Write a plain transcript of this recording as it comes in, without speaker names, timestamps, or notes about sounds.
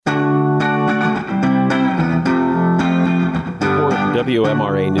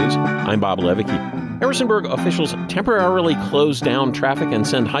WMRA News. I'm Bob Levicki. Harrisonburg officials temporarily close down traffic and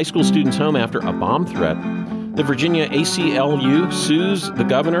send high school students home after a bomb threat. The Virginia ACLU sues the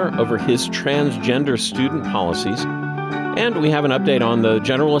governor over his transgender student policies. And we have an update on the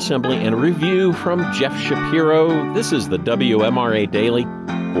General Assembly and a review from Jeff Schapiro. This is the WMRA Daily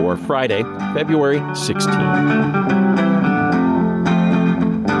for Friday, February 16th.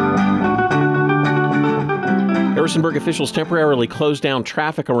 Harrisonburg officials temporarily closed down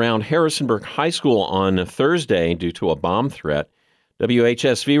traffic around Harrisonburg High School on Thursday due to a bomb threat.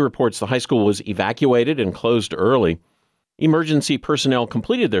 WHSV reports the high school was evacuated and closed early. Emergency personnel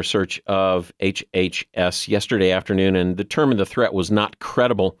completed their search of HHS yesterday afternoon and determined the threat was not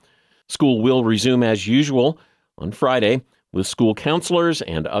credible. School will resume as usual on Friday with school counselors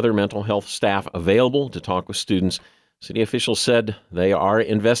and other mental health staff available to talk with students. City officials said they are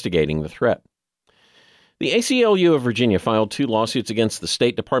investigating the threat. The ACLU of Virginia filed 2 lawsuits against the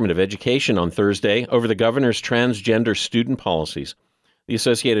State Department of Education on Thursday over the governor's transgender student policies. The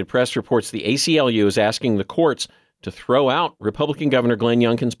Associated Press reports the ACLU is asking the courts to throw out Republican Governor Glenn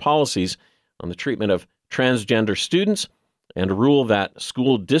Youngkin's policies on the treatment of transgender students and rule that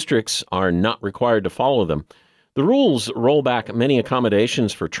school districts are not required to follow them. The rules roll back many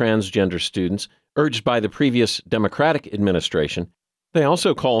accommodations for transgender students urged by the previous Democratic administration. They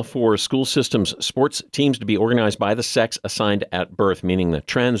also call for school systems' sports teams to be organized by the sex assigned at birth, meaning that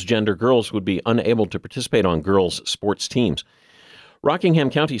transgender girls would be unable to participate on girls' sports teams. Rockingham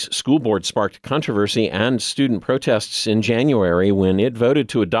County's school board sparked controversy and student protests in January when it voted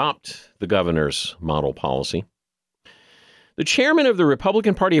to adopt the governor's model policy. The chairman of the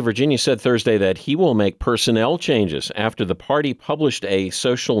Republican Party of Virginia said Thursday that he will make personnel changes after the party published a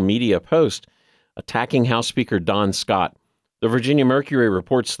social media post attacking House Speaker Don Scott. The Virginia Mercury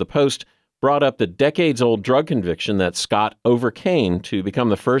reports the post brought up the decades-old drug conviction that Scott overcame to become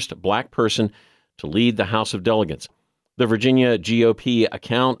the first black person to lead the House of Delegates. The Virginia GOP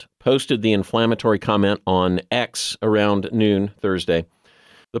account posted the inflammatory comment on X around noon Thursday.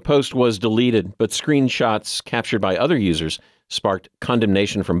 The post was deleted, but screenshots captured by other users sparked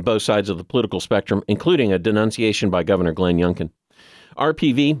condemnation from both sides of the political spectrum, including a denunciation by Governor Glenn Youngkin.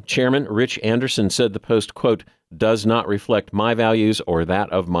 RPV Chairman Rich Anderson said the post, quote, does not reflect my values or that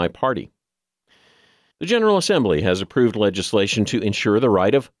of my party. The General Assembly has approved legislation to ensure the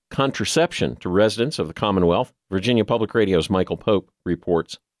right of contraception to residents of the Commonwealth. Virginia Public Radio's Michael Pope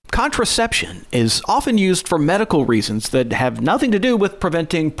reports. Contraception is often used for medical reasons that have nothing to do with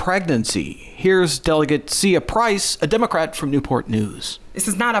preventing pregnancy. Here's Delegate Sia Price, a Democrat from Newport News. This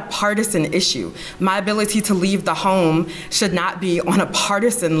is not a partisan issue. My ability to leave the home should not be on a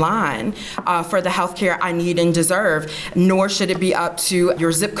partisan line for the health care I need and deserve, nor should it be up to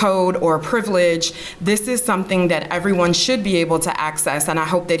your zip code or privilege. This is something that everyone should be able to access, and I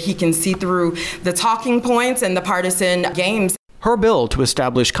hope that he can see through the talking points and the partisan games. Her bill to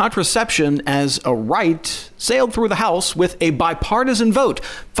establish contraception as a right sailed through the House with a bipartisan vote.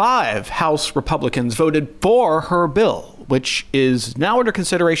 5 House Republicans voted for her bill, which is now under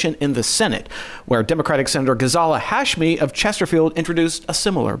consideration in the Senate, where Democratic Senator Ghazala Hashmi of Chesterfield introduced a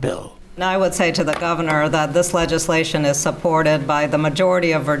similar bill. I would say to the governor that this legislation is supported by the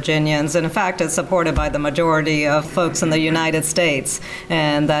majority of Virginians, and in fact, it's supported by the majority of folks in the United States,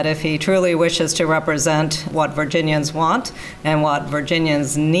 and that if he truly wishes to represent what Virginians want and what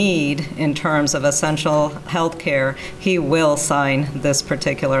Virginians need in terms of essential health care, he will sign this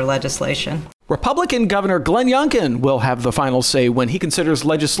particular legislation. Republican Governor Glenn Youngkin will have the final say when he considers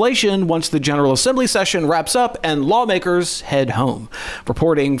legislation once the General Assembly session wraps up and lawmakers head home.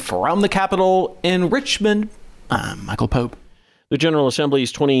 Reporting from the Capitol in Richmond, I'm Michael Pope. The General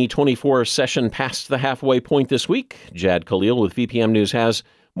Assembly's 2024 session passed the halfway point this week. Jad Khalil with VPM News has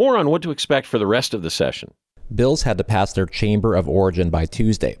more on what to expect for the rest of the session. Bills had to pass their chamber of origin by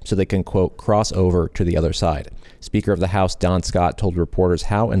Tuesday so they can, quote, cross over to the other side. Speaker of the House Don Scott told reporters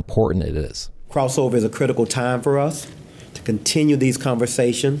how important it is. Crossover is a critical time for us to continue these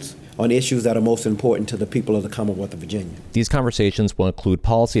conversations on issues that are most important to the people of the Commonwealth of Virginia. These conversations will include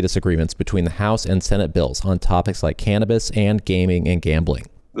policy disagreements between the House and Senate bills on topics like cannabis and gaming and gambling.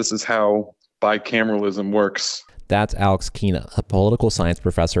 This is how bicameralism works. That's Alex Kina, a political science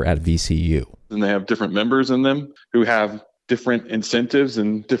professor at VCU. And they have different members in them who have different incentives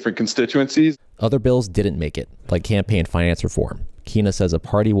and different constituencies. Other bills didn't make it, like campaign finance reform. Kina says a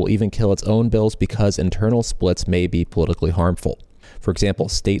party will even kill its own bills because internal splits may be politically harmful. For example,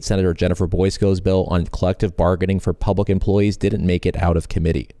 State Senator Jennifer Boysko's bill on collective bargaining for public employees didn't make it out of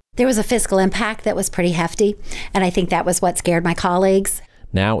committee. There was a fiscal impact that was pretty hefty, and I think that was what scared my colleagues.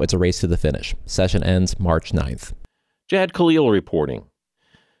 Now it's a race to the finish. Session ends March 9th. Jad Khalil reporting.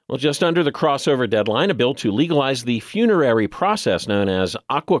 Well, just under the crossover deadline, a bill to legalize the funerary process known as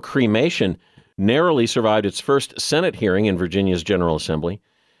aqua cremation narrowly survived its first Senate hearing in Virginia's General Assembly.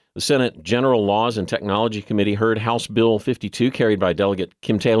 The Senate General Laws and Technology Committee heard House Bill 52, carried by Delegate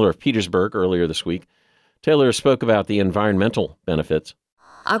Kim Taylor of Petersburg earlier this week. Taylor spoke about the environmental benefits.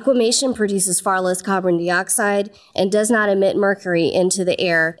 Aquamation produces far less carbon dioxide and does not emit mercury into the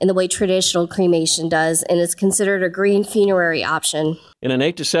air in the way traditional cremation does, and is considered a green funerary option. In an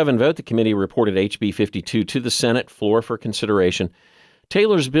 8-7 vote, the committee reported HB 52 to the Senate floor for consideration.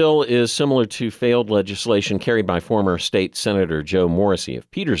 Taylor's bill is similar to failed legislation carried by former state Senator Joe Morrissey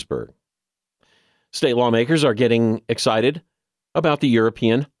of Petersburg. State lawmakers are getting excited about the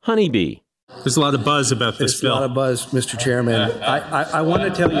European honeybee. There's a lot of buzz about this bill. There's a lot of buzz, Mr. Chairman. I want to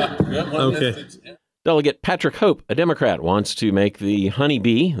tell you. Okay. Delegate Patrick Hope, a Democrat, wants to make the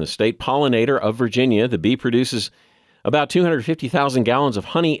honeybee the state pollinator of Virginia. The bee produces about 250,000 gallons of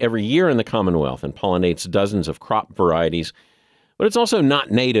honey every year in the Commonwealth and pollinates dozens of crop varieties. But it's also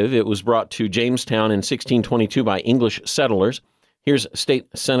not native. It was brought to Jamestown in 1622 by English settlers. Here's State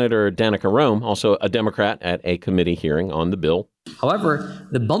Senator Danica Rome, also a Democrat, at a committee hearing on the bill. However,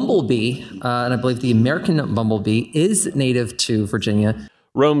 the bumblebee, and I believe the American bumblebee, is native to Virginia.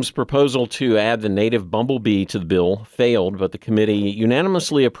 Rome's proposal to add the native bumblebee to the bill failed, but the committee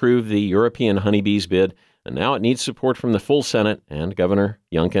unanimously approved the European honeybee's bid, and now it needs support from the full Senate and Governor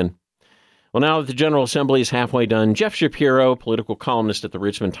Youngkin. Well, now that the General Assembly is halfway done, Jeff Schapiro, political columnist at the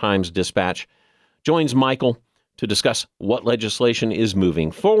Richmond Times-Dispatch, joins Michael to discuss what legislation is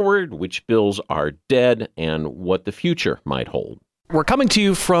moving forward, which bills are dead, and what the future might hold. We're coming to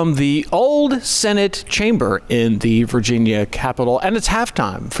you from the old Senate chamber in the Virginia Capitol, and it's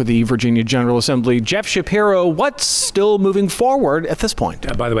halftime for the Virginia General Assembly. Jeff Schapiro, what's still moving forward at this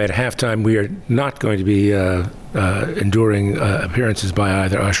point? By the way, at halftime, we are not going to be enduring appearances by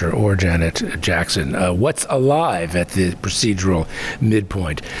either Usher or Janet Jackson. What's alive at the procedural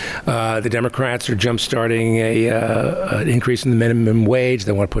midpoint? The Democrats are jump-starting an increase in the minimum wage.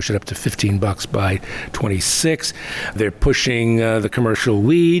 They want to push it up to $15 by 26. They're pushing the commercial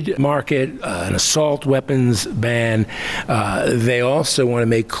weed market, an assault weapons ban. They also want to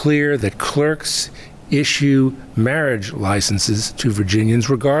make clear that clerks issue marriage licenses to Virginians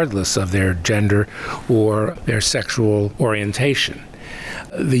regardless of their gender or their sexual orientation.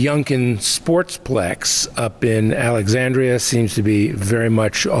 The Youngkin Sportsplex up in Alexandria seems to be very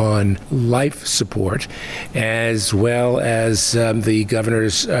much on life support, as well as the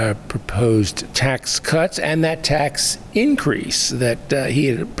governor's proposed tax cuts and that tax increase that he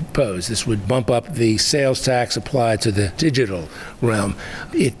had proposed. This would bump up the sales tax applied to the digital realm.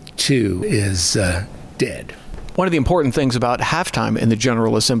 It, too, is dead. One of the important things about halftime in the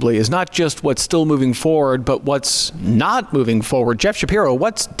General Assembly is not just what's still moving forward, but what's not moving forward. Jeff Schapiro,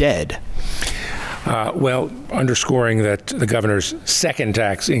 what's dead? Well, underscoring that the governor's second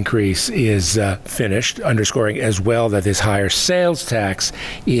tax increase is finished, underscoring as well that this higher sales tax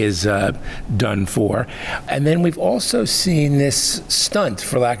is done for. And then we've also seen this stunt,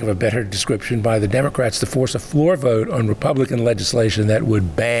 for lack of a better description, by the Democrats to force a floor vote on Republican legislation that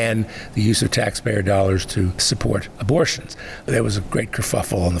would ban the use of taxpayer dollars to support abortions. There was a great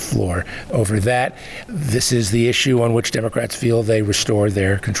kerfuffle on the floor over that. This is the issue on which Democrats feel they restored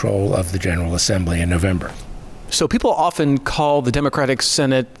their control of the General Assembly in November. So people often call the Democratic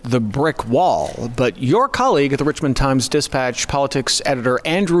Senate the brick wall, but your colleague at the Richmond Times-Dispatch politics editor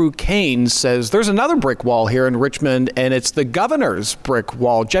Andrew Kane says there's another brick wall here in Richmond, and it's the governor's brick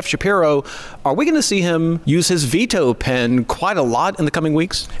wall. Jeff Schapiro, are we going to see him use his veto pen quite a lot in the coming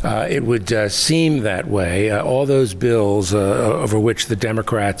weeks? It would seem that way. All those bills over which the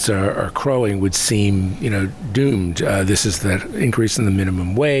Democrats are crowing would seem, doomed. This is the increase in the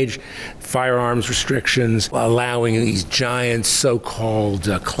minimum wage, firearms restrictions, allowing these giant so-called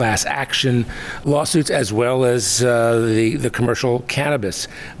class action lawsuits, as well as the commercial cannabis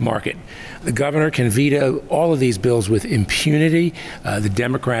market. The governor can veto all of these bills with impunity. The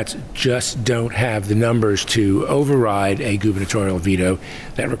Democrats just don't have the numbers to override a gubernatorial veto.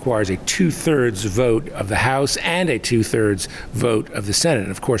 That requires a 2/3 vote of the House and a 2/3 vote of the Senate.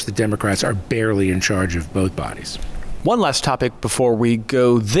 And of course, the Democrats are barely in charge of both bodies. One last topic before we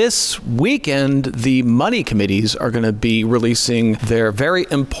go. This weekend, the money committees are going to be releasing their very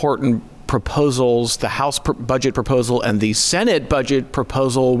important proposals, the House budget proposal and the Senate budget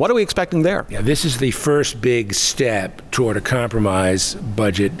proposal. What are we expecting there? Yeah, this is the first big step toward a compromise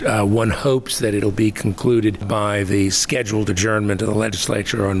budget. One hopes that it'll be concluded by the scheduled adjournment of the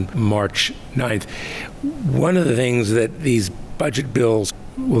legislature on March 9th. One of the things that these budget bills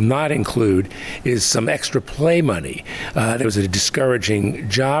will not include is some extra play money. There was a discouraging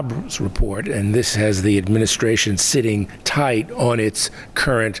jobs report, and this has the administration sitting tight on its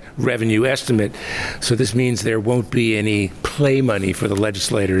current revenue estimate. So this means there won't be any play money for the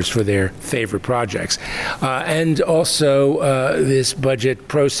legislators for their favorite projects. And also, this budget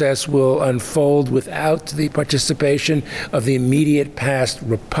process will unfold without the participation of the immediate past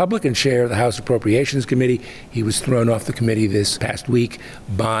Republican chair of the House Appropriations Committee. He was thrown off the committee this past week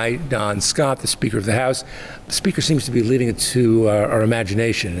by Don Scott, the Speaker of the House. The Speaker seems to be leaving it to our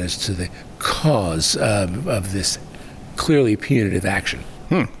imagination as to the cause of this clearly punitive action.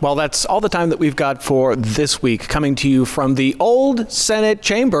 Well, that's all the time that we've got for this week. Coming to you from the old Senate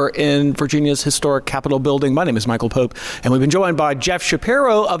chamber in Virginia's historic Capitol building. My name is Michael Pope, and we've been joined by Jeff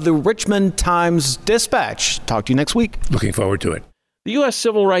Schapiro of the Richmond Times-Dispatch. Talk to you next week. Looking forward to it. The U.S.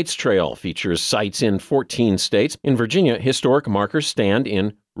 Civil Rights Trail features sites in 14 states. In Virginia, historic markers stand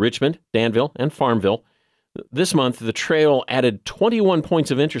in Richmond, Danville, and Farmville. This month, the trail added 21 points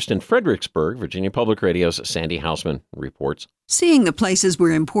of interest in Fredericksburg. Virginia Public Radio's Sandy Hausman reports. Seeing the places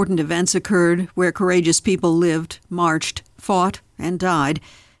where important events occurred, where courageous people lived, marched, fought, and died,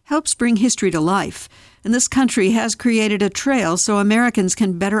 helps bring history to life. And this country has created a trail so Americans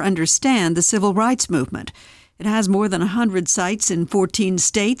can better understand the civil rights movement. It has more than 100 sites in 14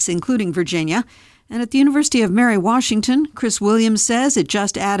 states, including Virginia. And at the University of Mary Washington, Chris Williams says it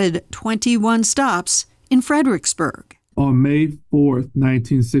just added 21 stops in Fredericksburg. On May 4th,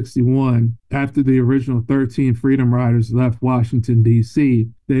 1961, after the original 13 Freedom Riders left Washington, D.C.,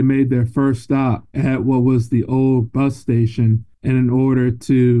 they made their first stop at what was the old bus station in order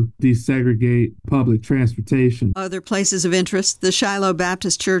to desegregate public transportation. Other places of interest, the Shiloh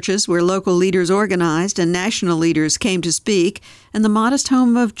Baptist churches where local leaders organized and national leaders came to speak, and the modest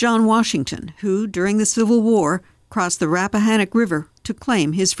home of John Washington, who, during the Civil War, crossed the Rappahannock River to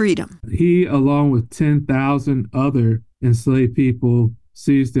claim his freedom. He, along with 10,000 other enslaved people,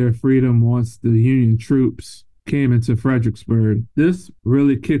 seized their freedom once the Union troops came into Fredericksburg. This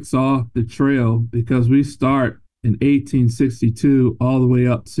really kicks off the trail because we start in 1862 all the way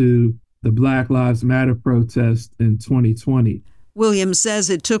up to the Black Lives Matter protest in 2020. Williams says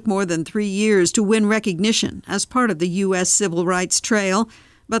it took more than 3 years to win recognition as part of the U.S. Civil Rights Trail,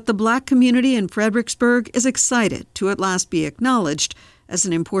 but the Black community in Fredericksburg is excited to at last be acknowledged as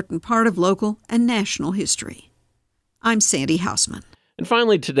an important part of local and national history. I'm Sandy Hausman. And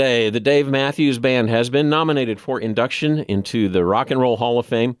finally today, the Dave Matthews Band has been nominated for induction into the Rock and Roll Hall of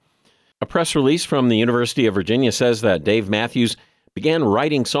Fame. A press release from the University of Virginia says that Dave Matthews began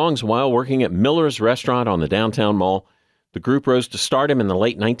writing songs while working at Miller's Restaurant on the downtown mall. The group rose to stardom in the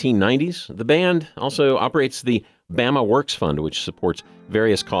late 1990s. The band also operates the Bama Works Fund, which supports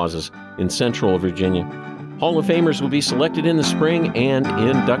various causes in central Virginia. Hall of Famers will be selected in the spring and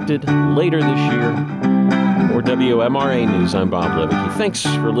inducted later this year. For WMRA News, I'm Bob Levicki. Thanks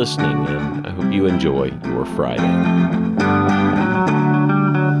for listening, and I hope you enjoy your Friday.